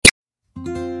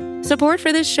Support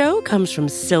for this show comes from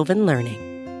Sylvan Learning.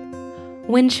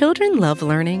 When children love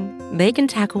learning, they can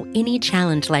tackle any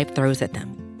challenge life throws at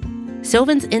them.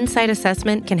 Sylvan's Insight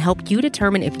Assessment can help you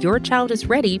determine if your child is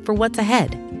ready for what's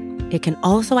ahead. It can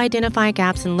also identify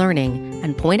gaps in learning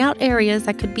and point out areas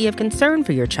that could be of concern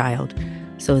for your child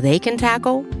so they can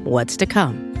tackle what's to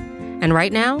come. And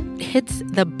right now, it's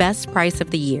the best price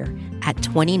of the year at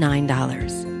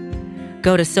 $29.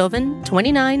 Go to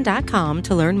sylvan29.com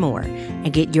to learn more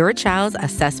and get your child's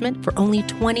assessment for only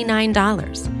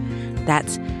 $29.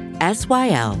 That's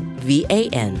SYLVAN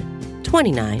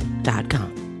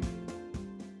 29.com.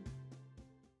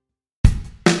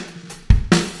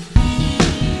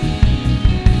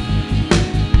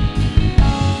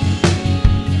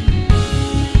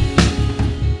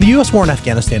 The U.S. war in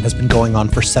Afghanistan has been going on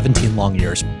for 17 long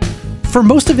years. For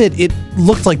most of it, it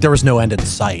looked like there was no end in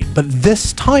sight. But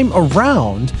this time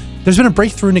around, there's been a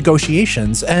breakthrough in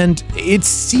negotiations, and it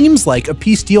seems like a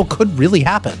peace deal could really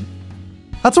happen.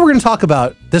 That's what we're going to talk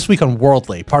about this week on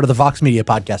Worldly, part of the Vox Media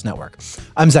Podcast Network.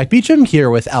 I'm Zach Beecham here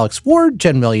with Alex Ward.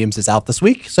 Jen Williams is out this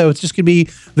week, so it's just going to be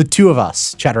the two of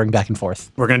us chattering back and forth.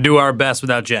 We're going to do our best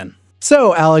without Jen.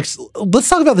 So, Alex, let's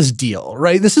talk about this deal,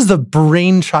 right? This is the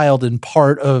brainchild and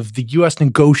part of the U.S.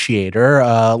 negotiator,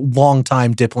 a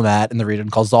longtime diplomat in the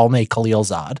region called Zalmay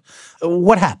Khalilzad.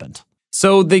 What happened?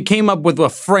 So they came up with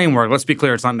a framework. Let's be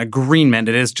clear, it's not an agreement.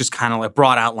 It is just kind of like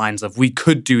broad outlines of we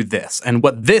could do this. And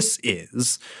what this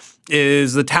is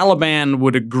the Taliban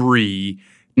would agree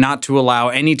not to allow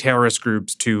any terrorist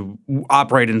groups to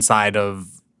operate inside of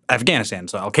Afghanistan.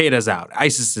 So Al-Qaeda is out,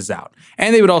 ISIS is out.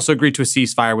 And they would also agree to a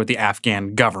ceasefire with the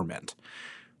Afghan government.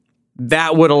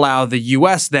 That would allow the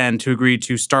U.S. then to agree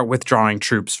to start withdrawing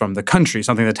troops from the country,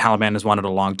 something the Taliban has wanted a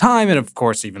long time, and of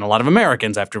course even a lot of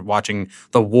Americans after watching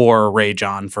the war rage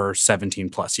on for 17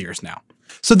 plus years now.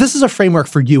 So this is a framework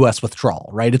for U.S. withdrawal,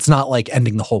 right? It's not like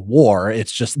ending the whole war.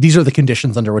 It's just these are the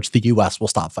conditions under which the U.S. will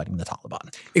stop fighting the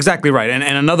Taliban. Exactly right. And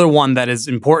another one that is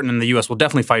important and the U.S. will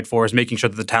definitely fight for is making sure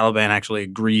that the Taliban actually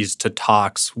agrees to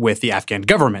talks with the Afghan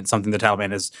government, something the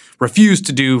Taliban has refused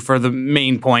to do for the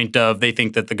main point of they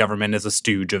think that the government is a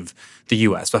stooge of the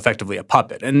U.S., effectively a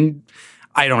puppet. And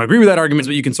I don't agree with that argument,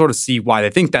 but you can sort of see why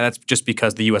they think that. That's just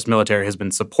because the U.S. military has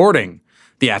been supporting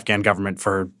the Afghan government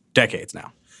for decades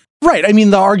now. Right. I mean,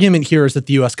 the argument here is that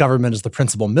the U.S. government is the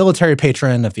principal military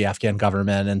patron of the Afghan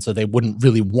government, and so they wouldn't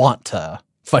really want to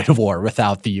fight a war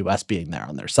without the U.S. being there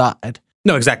on their side.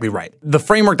 No, exactly right. The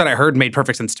framework that I heard made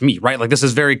perfect sense to me, right? Like this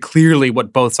is very clearly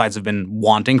what both sides have been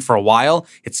wanting for a while.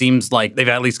 It seems like they've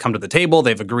at least come to the table.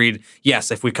 They've agreed, yes,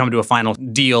 if we come to a final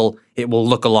deal, it will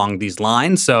look along these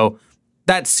lines. So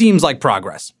that seems like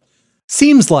progress.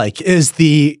 Seems like is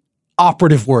the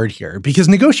operative word here, because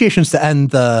negotiations to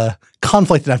end the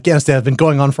conflict in Afghanistan have been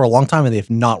going on for a long time and they have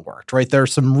not worked, right? There are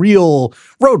some real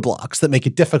roadblocks that make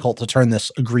it difficult to turn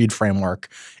this agreed framework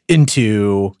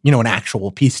into, an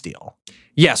actual peace deal.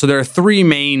 Yeah, so there are three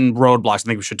main roadblocks I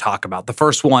think we should talk about. The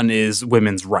first one is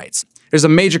women's rights. There's a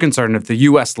major concern if the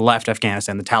U.S. left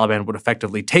Afghanistan, the Taliban would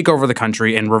effectively take over the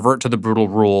country and revert to the brutal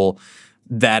rule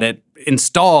that it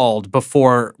installed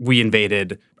before we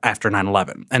invaded after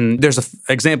 9/11. And there's an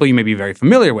example you may be very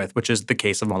familiar with, which is the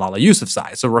case of Malala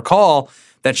Yousafzai. So recall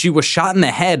that she was shot in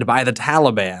the head by the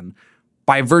Taliban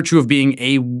by virtue of being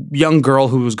a young girl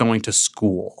who was going to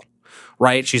school,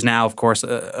 right? She's now, of course,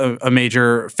 a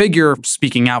major figure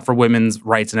speaking out for women's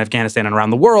rights in Afghanistan and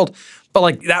around the world.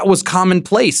 But that was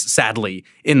commonplace, sadly,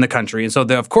 in the country. And so,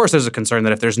 of course, there's a concern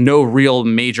that if there's no real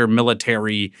major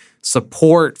military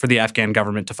support for the Afghan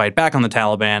government to fight back on the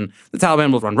Taliban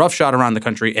will run roughshod around the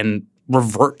country and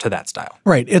revert to that style.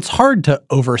 Right. It's hard to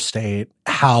overstate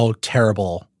how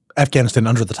terrible Afghanistan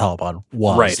under the Taliban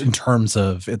was in terms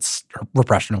of its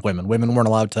repression of women. Women weren't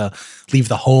allowed to leave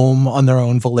the home on their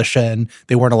own volition.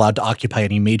 They weren't allowed to occupy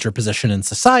any major position in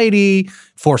society.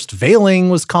 Forced veiling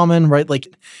was common, right?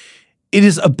 It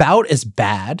is about as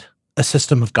bad a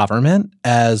system of government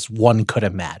as one could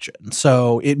imagine.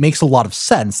 So it makes a lot of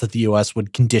sense that the U.S.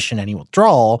 would condition any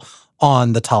withdrawal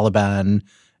on the Taliban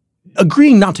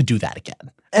agreeing not to do that again.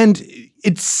 And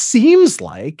it seems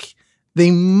like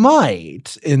they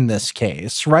might in this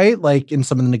case, right? In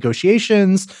some of the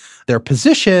negotiations, their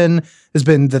position has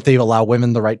been that they allow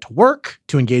women the right to work,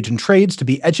 to engage in trades, to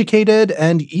be educated,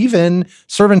 and even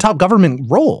serve in top government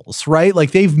roles, right?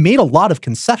 They've made a lot of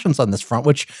concessions on this front,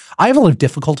 which I have a lot of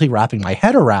difficulty wrapping my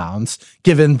head around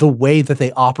given the way that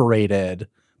they operated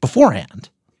beforehand.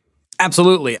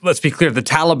 Absolutely. Let's be clear. The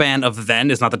Taliban of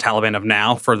then is not the Taliban of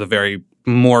now for the very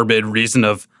morbid reason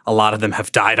of a lot of them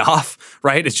have died off,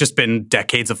 right? It's just been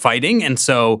decades of fighting. And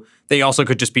so they also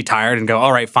could just be tired and go,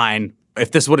 all right, fine,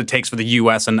 if this is what it takes for the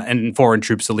U.S. and foreign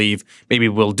troops to leave, maybe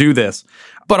we'll do this.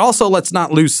 But also, let's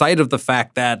not lose sight of the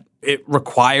fact that it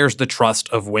requires the trust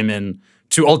of women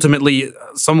to ultimately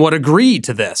somewhat agree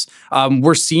to this.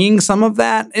 We're seeing some of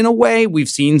that in a way. We've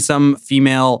seen some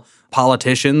female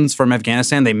politicians from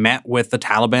Afghanistan. They met with the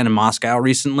Taliban in Moscow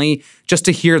recently just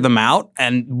to hear them out.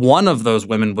 And one of those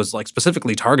women was like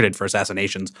specifically targeted for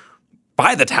assassinations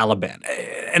by the Taliban.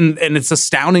 And it's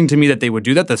astounding to me that they would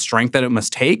do that, the strength that it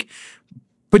must take.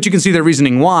 But you can see their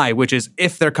reasoning why, which is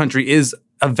if their country is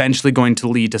eventually going to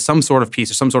lead to some sort of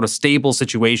peace or some sort of stable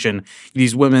situation,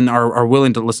 these women are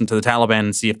willing to listen to the Taliban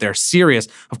and see if they're serious.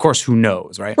 Of course, who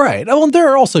knows, right? Right. Well, there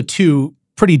are also two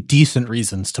pretty decent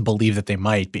reasons to believe that they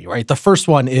might be, right? The first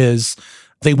one is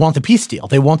they want the peace deal.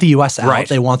 They want the U.S. out. Right.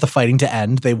 They want the fighting to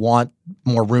end. They want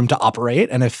more room to operate.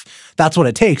 And if that's what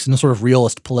it takes in a sort of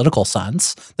realist political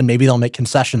sense, then maybe they'll make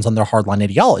concessions on their hardline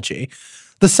ideology.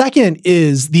 The second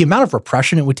is the amount of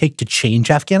repression it would take to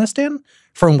change Afghanistan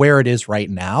from where it is right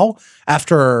now.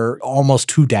 After almost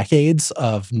 2 decades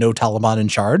of no Taliban in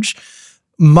charge,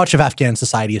 much of Afghan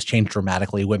society has changed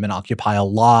dramatically. Women occupy a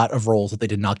lot of roles that they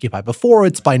didn't occupy before.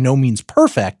 It's by no means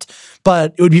perfect,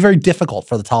 but it would be very difficult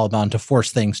for the Taliban to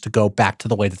force things to go back to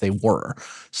the way that they were.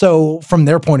 So from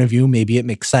their point of view, maybe it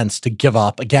makes sense to give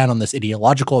up, again, on this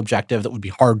ideological objective that would be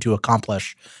hard to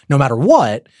accomplish no matter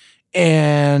what,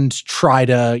 and try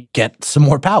to get some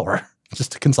more power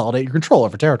just to consolidate your control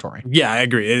over territory. Yeah, I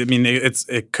agree. I mean,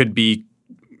 it could be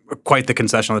quite the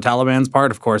concession on the Taliban's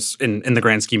part. Of course, in the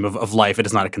grand scheme of life, it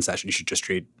is not a concession. You should just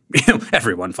treat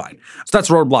everyone fine. So that's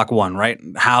roadblock 1, right?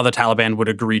 How the Taliban would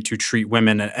agree to treat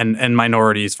women and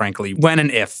minorities, frankly, when and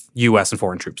if U.S. and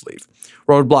foreign troops leave.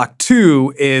 Roadblock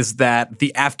 2 is that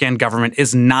the Afghan government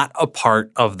is not a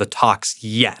part of the talks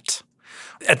yet.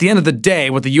 At the end of the day,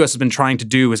 what the U.S. has been trying to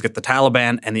do is get the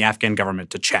Taliban and the Afghan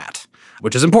government to chat,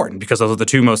 which is important because those are the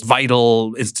two most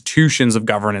vital institutions of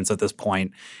governance at this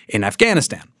point in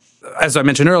Afghanistan. As I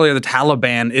mentioned earlier, the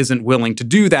Taliban isn't willing to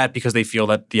do that because they feel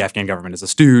that the Afghan government is a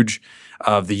stooge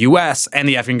of the U.S., and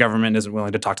the Afghan government isn't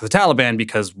willing to talk to the Taliban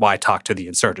because why talk to the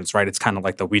insurgents, right? It's kind of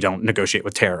like the we don't negotiate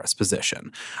with terrorists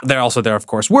position. They're, of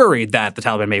course, worried that the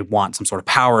Taliban may want some sort of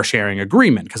power-sharing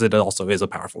agreement because it also is a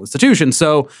powerful institution.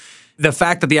 So the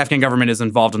fact that the Afghan government is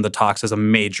involved in the talks is a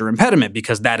major impediment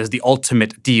because that is the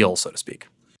ultimate deal, so to speak.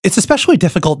 It's especially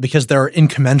difficult because there are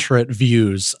incommensurate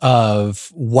views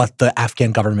of what the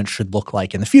Afghan government should look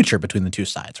like in the future between the two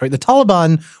sides, right? The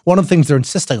Taliban, one of the things they're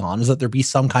insisting on is that there be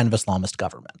some kind of Islamist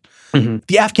government. Mm-hmm.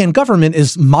 The Afghan government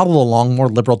is modeled along more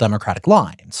liberal democratic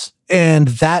lines, and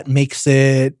that makes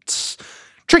it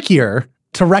trickier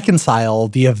to reconcile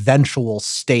the eventual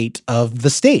state of the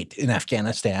state in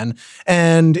Afghanistan.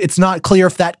 And it's not clear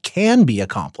if that can be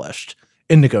accomplished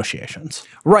in negotiations.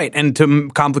 Right. And to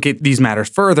complicate these matters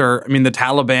further, I mean, the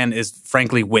Taliban is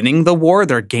frankly winning the war.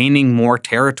 They're gaining more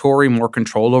territory, more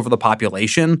control over the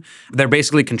population. They're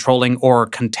basically controlling or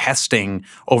contesting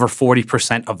over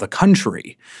 40% of the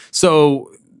country.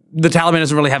 So the Taliban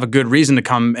doesn't really have a good reason to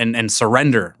come and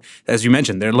surrender. As you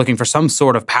mentioned, they're looking for some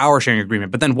sort of power-sharing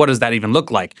agreement. But then what does that even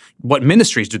look like? What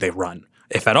ministries do they run,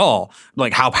 if at all?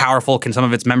 Like, how powerful can some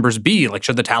of its members be? Like,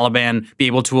 should the Taliban be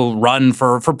able to run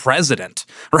for president,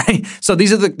 right? So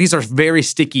these are very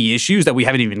sticky issues that we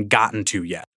haven't even gotten to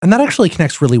yet. And that actually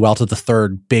connects really well to the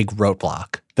third big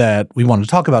roadblock that we wanted to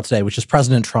talk about today, which is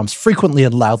President Trump's frequently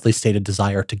and loudly stated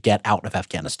desire to get out of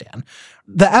Afghanistan.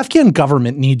 The Afghan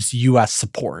government needs U.S.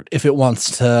 support if it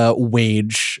wants to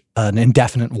wage an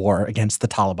indefinite war against the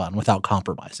Taliban without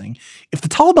compromising. If the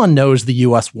Taliban knows the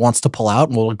U.S. wants to pull out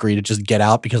and will agree to just get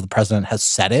out because the president has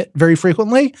said it very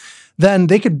frequently, then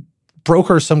they could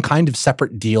broker some kind of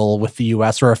separate deal with the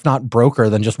U.S., or if not broker,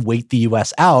 then just wait the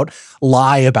U.S. out,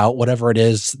 lie about whatever it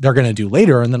is they're going to do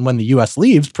later, and then when the U.S.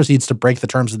 leaves, proceeds to break the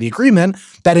terms of the agreement,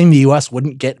 betting the U.S.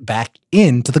 wouldn't get back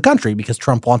into the country because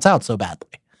Trump wants out so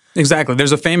badly. Exactly.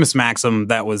 There's a famous maxim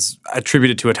that was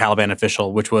attributed to a Taliban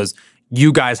official, which was,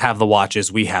 you guys have the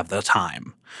watches, we have the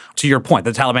time. To your point,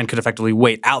 the Taliban could effectively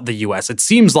wait out the U.S. It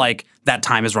seems like that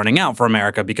time is running out for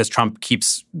America because Trump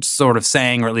keeps sort of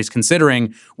saying, or at least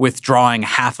considering, withdrawing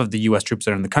half of the U.S. troops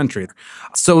that are in the country.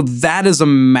 So that is a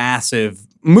massive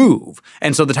move.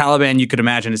 And so the Taliban, you could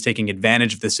imagine, is taking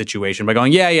advantage of this situation by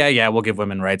going, yeah, we'll give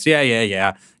women rights.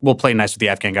 Yeah, we'll play nice with the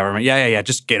Afghan government. Yeah,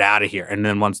 just get out of here. And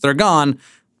then once they're gone,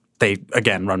 they,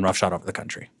 again, run roughshod over the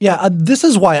country. Yeah, this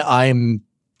is why I'm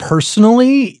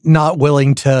personally not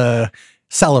willing to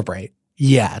celebrate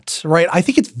yet, right? I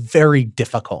think it's very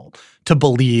difficult to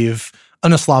believe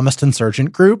an Islamist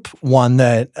insurgent group, one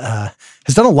that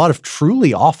has done a lot of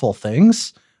truly awful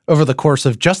things over the course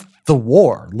of just the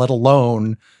war, let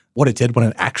alone what it did when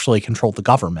it actually controlled the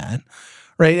government,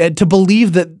 right? And to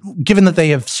believe that, given that they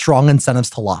have strong incentives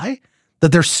to lie,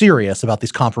 that they're serious about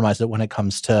these compromises when it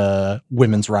comes to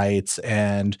women's rights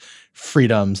and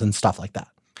freedoms and stuff like that.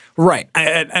 Right.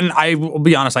 And I will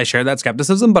be honest, I share that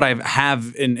skepticism, but I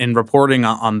have in reporting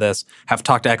on this, have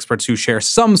talked to experts who share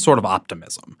some sort of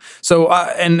optimism. So,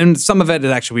 and some of it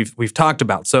is actually we've talked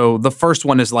about. So the first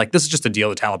one is like, this is just a deal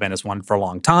the Taliban has won for a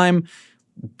long time.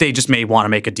 They just may want to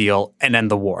make a deal and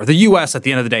end the war. The U.S. at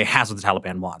the end of the day has what the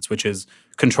Taliban wants, which is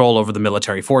control over the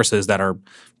military forces that are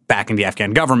backing the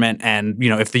Afghan government. And, you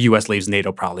know, if the U.S. leaves,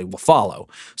 NATO probably will follow.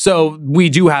 So we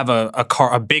do have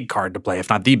a big card to play, if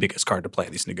not the biggest card to play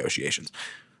in these negotiations.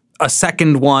 A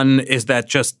second one is that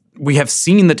just we have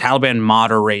seen the Taliban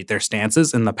moderate their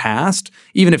stances in the past,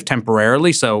 even if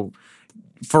temporarily. So,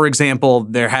 for example,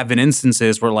 there have been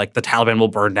instances where like the Taliban will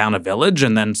burn down a village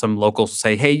and then some locals will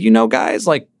say, hey, you know, guys,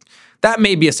 like that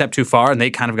may be a step too far. And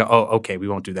they kind of go, oh, okay, we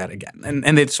won't do that again.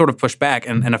 And they sort of push back.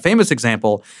 And a famous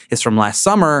example is from last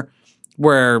summer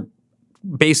where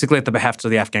basically at the behest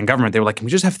of the Afghan government, they were like, can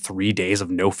we just have 3 days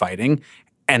of no fighting?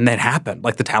 And that happened.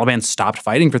 Like the Taliban stopped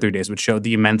fighting for 3 days, which showed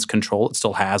the immense control it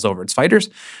still has over its fighters.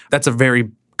 That's a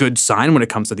very good sign when it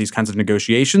comes to these kinds of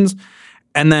negotiations.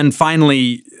 And then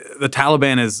finally, the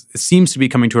Taliban seems to be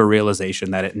coming to a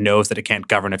realization that it knows that it can't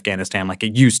govern Afghanistan like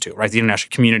it used to, right? The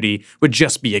international community would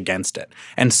just be against it.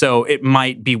 And so it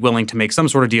might be willing to make some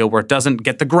sort of deal where it doesn't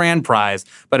get the grand prize,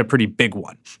 but a pretty big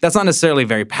one. That's not necessarily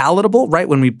very palatable, right,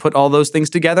 when we put all those things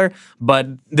together, but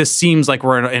this seems like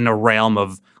we're in a realm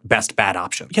of best bad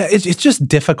option. Yeah, it's just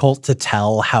difficult to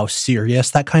tell how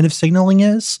serious that kind of signaling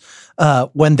is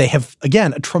when they have,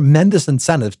 again, a tremendous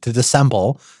incentive to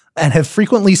dissemble and have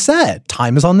frequently said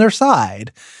time is on their side.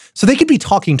 So they could be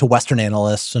talking to Western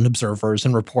analysts and observers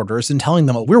and reporters and telling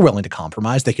them, we're willing to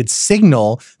compromise. They could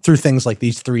signal through things like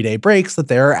these 3-day breaks that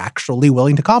they're actually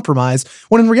willing to compromise,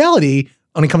 when in reality,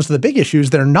 when it comes to the big issues,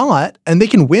 they're not, and they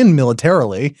can win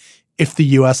militarily if the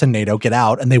U.S. and NATO get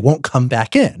out and they won't come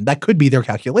back in. That could be their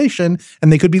calculation,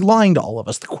 and they could be lying to all of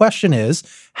us. The question is,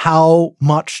 how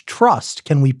much trust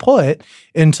can we put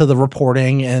into the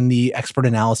reporting and the expert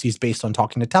analyses based on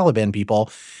talking to Taliban people?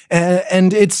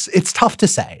 And it's tough to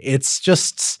say. It's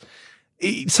just,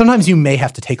 sometimes you may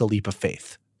have to take a leap of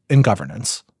faith in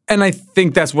governance. And I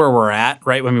think that's where we're at,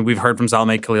 right? I mean, we've heard from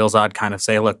Zalmay Khalilzad kind of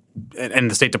say, look, and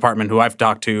the State Department, who I've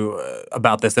talked to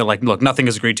about this, they're like, look, nothing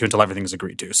is agreed to until everything is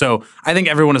agreed to. So I think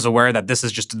everyone is aware that this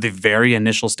is just the very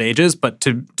initial stages. But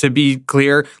to be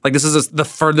clear, like this is the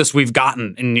furthest we've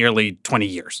gotten in nearly 20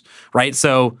 years, right?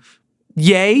 So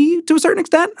yay to a certain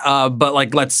extent, but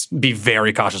like let's be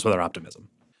very cautious with our optimism.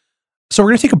 So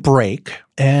we're going to take a break,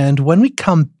 and when we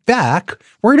come back,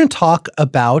 we're going to talk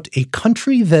about a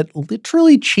country that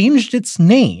literally changed its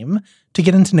name to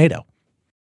get into NATO.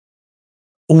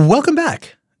 Welcome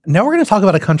back. Now we're going to talk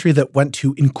about a country that went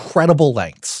to incredible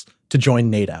lengths to join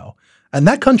NATO, and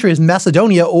that country is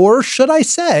Macedonia, or should I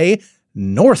say,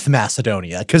 North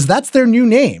Macedonia, because that's their new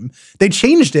name. They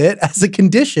changed it as a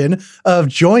condition of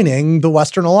joining the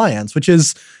Western Alliance, which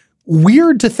is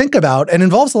weird to think about and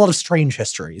involves a lot of strange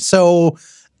history. So,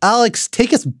 Alex,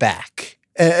 take us back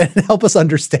and help us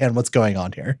understand what's going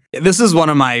on here. This is one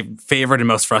of my favorite and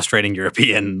most frustrating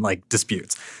European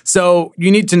disputes. So you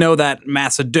need to know that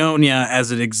Macedonia,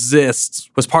 as it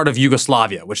exists, was part of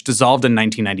Yugoslavia, which dissolved in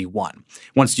 1991.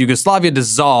 Once Yugoslavia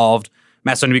dissolved,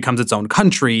 Macedonia becomes its own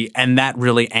country, and that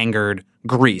really angered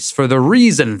Greece for the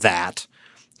reason that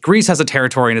Greece has a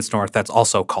territory in its north that's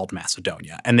also called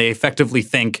Macedonia, and they effectively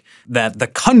think that the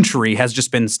country has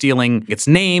just been stealing its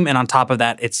name, and on top of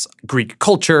that, its Greek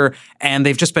culture, and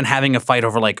they've just been having a fight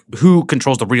over who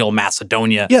controls the real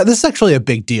Macedonia. Yeah, this is actually a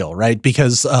big deal, right?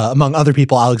 Because among other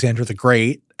people, Alexander the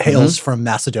Great hails from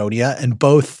Macedonia, and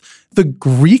both the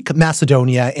Greek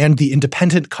Macedonia and the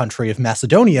independent country of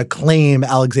Macedonia claim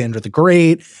Alexander the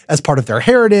Great as part of their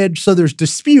heritage. So there's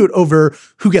dispute over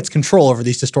who gets control over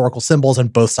these historical symbols,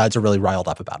 and both sides are really riled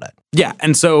up about it. Yeah,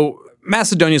 and so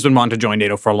Macedonia's been wanting to join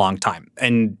NATO for a long time,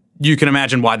 and you can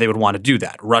imagine why they would want to do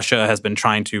that. Russia has been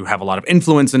trying to have a lot of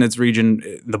influence in its region,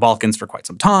 the Balkans, for quite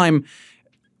some time.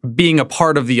 Being a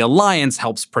part of the alliance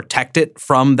helps protect it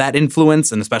from that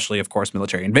influence, and especially, of course,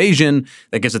 military invasion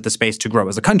that gives it the space to grow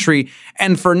as a country.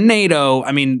 And for NATO,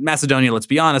 I mean, Macedonia, let's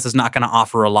be honest, is not going to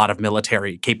offer a lot of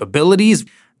military capabilities.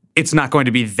 It's not going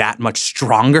to be that much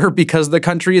stronger because the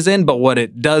country is in, but what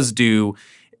it does do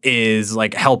is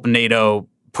help NATO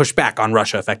push back on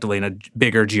Russia effectively in a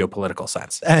bigger geopolitical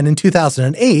sense. And in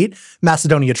 2008,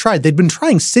 Macedonia tried. They'd been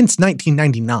trying since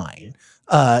 1999.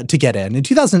 To get in. In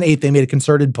 2008, they made a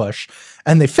concerted push,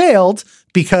 and they failed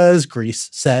because Greece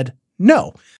said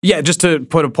no. Yeah, just to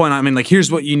put a point on, I mean, like,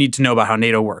 here's what you need to know about how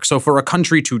NATO works. So for a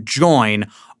country to join,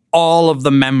 all of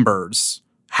the members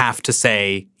have to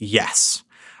say yes.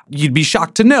 You'd be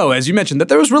shocked to know, as you mentioned, that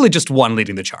there was really just one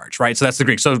leading the charge, right? So that's the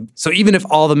Greeks. So even if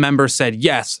all the members said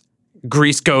yes,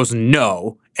 Greece goes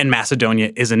no, and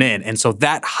Macedonia isn't in. And so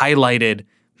that highlighted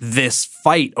this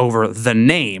fight over the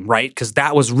name, right? Because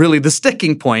that was really the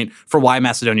sticking point for why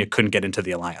Macedonia couldn't get into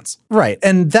the alliance. Right.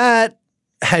 And that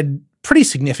had pretty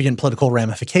significant political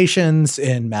ramifications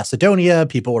in Macedonia.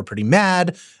 People were pretty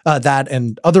mad. That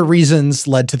and other reasons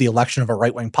led to the election of a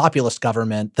right-wing populist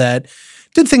government that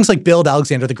did things like build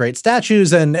Alexander the Great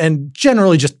statues and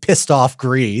generally just pissed off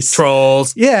Greece.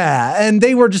 Trolls. Yeah, and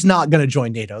they were just not going to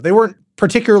join NATO. They weren't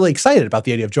particularly excited about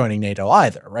the idea of joining NATO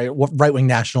either, right? Right-wing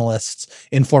nationalists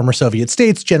in former Soviet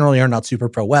states generally are not super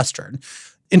pro-Western.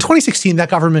 In 2016, that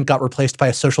government got replaced by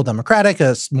a social democratic,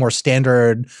 a more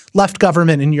standard left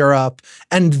government in Europe,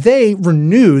 and they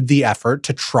renewed the effort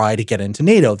to try to get into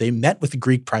NATO. They met with the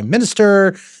Greek prime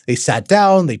minister, they sat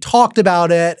down, they talked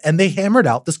about it, and they hammered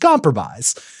out this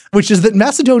compromise, which is that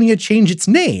Macedonia change its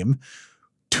name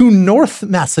to North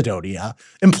Macedonia,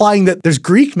 implying that there's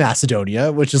Greek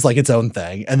Macedonia, which is like its own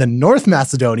thing, and then North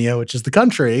Macedonia, which is the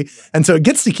country. And so it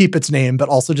gets to keep its name, but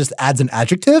also just adds an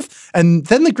adjective. And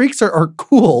then the Greeks are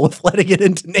cool with letting it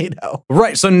into NATO.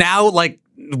 Right. So now, like,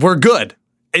 we're good.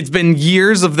 It's been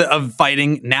years of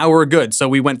fighting. Now we're good. So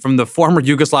we went from the former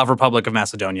Yugoslav Republic of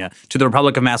Macedonia to the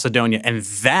Republic of Macedonia. And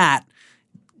that,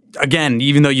 again,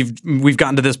 even though we've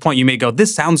gotten to this point, you may go,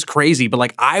 this sounds crazy, but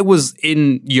like I was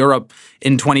in Europe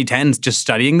in 2010s just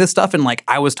studying this stuff, and like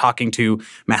I was talking to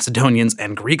Macedonians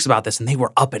and Greeks about this, and they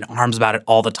were up in arms about it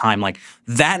all the time. Like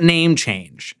that name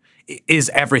change is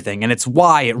everything, and it's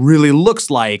why it really looks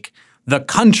like the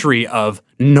country of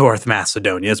North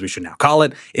Macedonia, as we should now call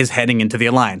it, is heading into the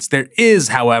alliance. There is,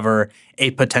 however,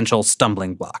 a potential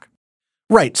stumbling block.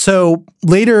 Right. So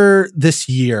later this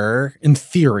year, in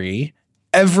theory,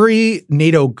 every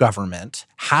NATO government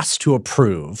has to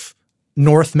approve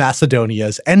North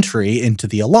Macedonia's entry into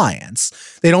the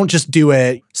alliance. They don't just do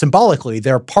it symbolically.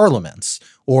 Their parliaments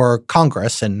or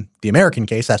Congress, in the American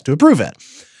case, has to approve it.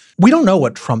 We don't know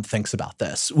what Trump thinks about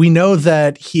this. We know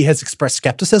that he has expressed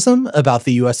skepticism about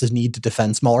the U.S.'s need to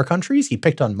defend smaller countries. He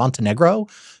picked on Montenegro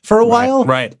for a while,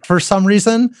 right. For some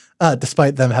reason,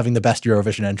 despite them having the best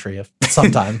Eurovision entry of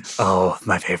some time. Oh,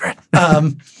 my favorite.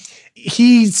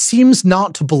 He seems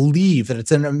not to believe that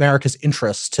it's in America's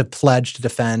interest to pledge to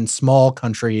defend small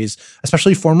countries,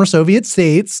 especially former Soviet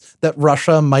states that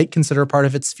Russia might consider part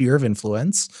of its sphere of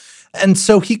influence. And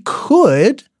so he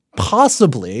could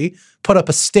possibly put up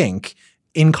a stink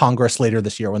in Congress later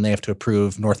this year when they have to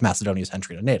approve North Macedonia's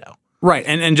entry to NATO. Right.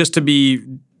 And just to be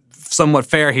somewhat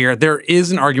fair here, there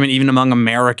is an argument even among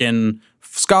American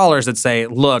scholars that say,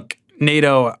 look,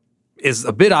 NATO is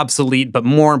a bit obsolete, but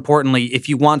more importantly, if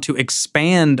you want to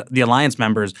expand the alliance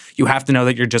members, you have to know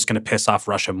that you're just going to piss off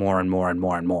Russia more and more and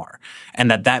more and more,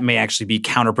 and that may actually be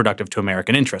counterproductive to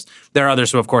American interests. There are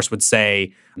others who, of course, would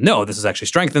say, no, this actually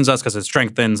strengthens us because it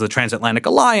strengthens the transatlantic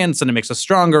alliance and it makes us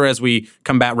stronger as we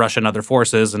combat Russia and other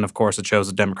forces, and of course, it shows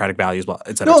the democratic values, well,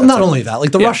 et cetera. No, not only that,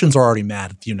 like the Russians are already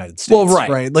mad at the United States, well,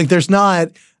 right? Like there's not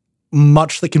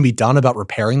much that can be done about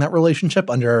repairing that relationship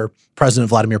under President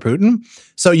Vladimir Putin.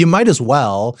 So you might as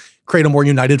well create a more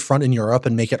united front in Europe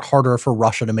and make it harder for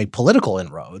Russia to make political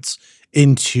inroads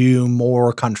into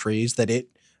more countries that it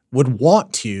would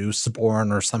want to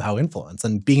suborn or somehow influence.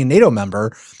 And being a NATO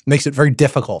member makes it very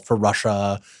difficult for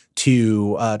Russia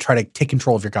to try to take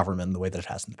control of your government in the way that it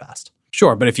has in the past.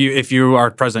 Sure, but if you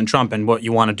are President Trump and what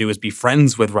you want to do is be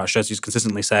friends with Russia, as he's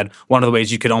consistently said, one of the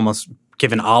ways you could almost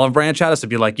give an olive branch at us to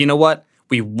be like, you know what,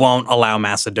 we won't allow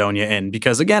Macedonia in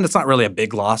because, again, it's not really a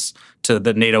big loss to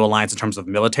the NATO alliance in terms of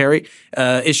military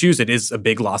issues. It is a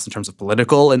big loss in terms of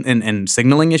political and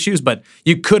signaling issues, but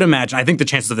you could imagine, I think the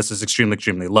chances of this is extremely,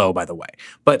 extremely low, by the way,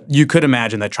 but you could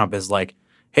imagine that Trump is like,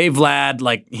 hey, Vlad,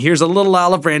 like, here's a little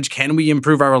olive branch. Can we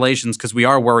improve our relations? Because we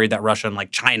are worried that Russia and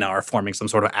like China are forming some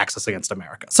sort of axis against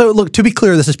America. So look, to be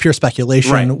clear, this is pure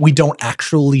speculation. Right. We don't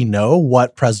actually know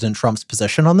what President Trump's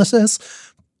position on this is.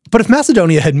 But if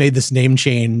Macedonia had made this name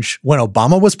change when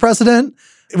Obama was president,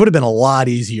 it would have been a lot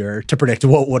easier to predict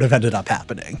what would have ended up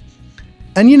happening.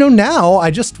 And, you know, now I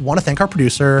just want to thank our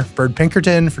producer, Bird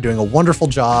Pinkerton, for doing a wonderful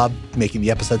job making the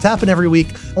episodes happen every week.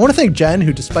 I want to thank Jen,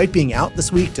 who, despite being out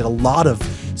this week, did a lot of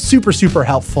super, super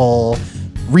helpful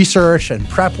research and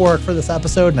prep work for this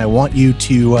episode. And I want you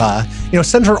to,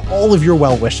 send her all of your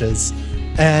well wishes.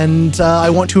 And I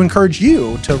want to encourage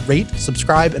you to rate,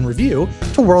 subscribe, and review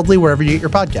to Worldly wherever you get your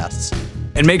podcasts.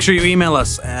 And make sure you email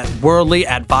us at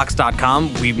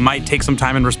worldly@vox.com. We might take some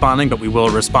time in responding, but we will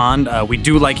respond. We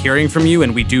do like hearing from you,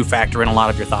 and we do factor in a lot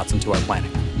of your thoughts into our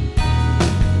planning.